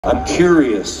I'm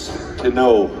curious to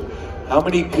know how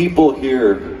many people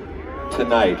here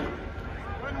tonight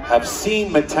have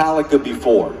seen Metallica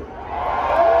before?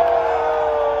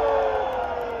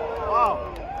 Wow.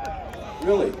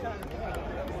 Really?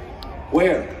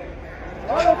 Where?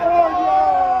 California!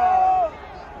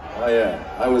 Oh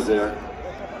yeah, I was there.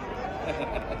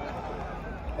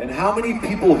 And how many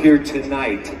people here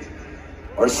tonight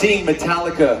are seeing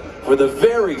Metallica for the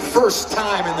very first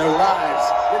time in their lives?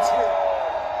 Let's hear it.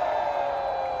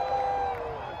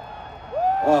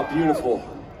 Oh, beautiful.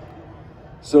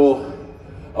 So,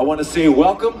 I want to say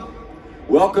welcome.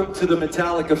 Welcome to the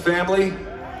Metallica family.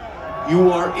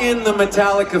 You are in the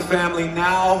Metallica family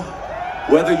now,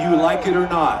 whether you like it or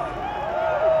not.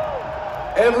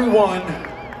 Everyone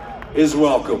is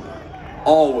welcome,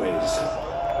 always.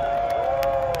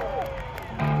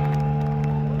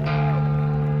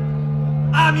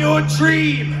 I'm your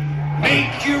dream,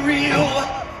 make you real.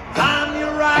 I'm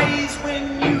your eyes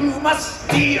when you must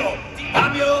steal.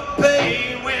 I'm your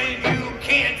pain when you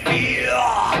can't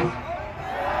feel.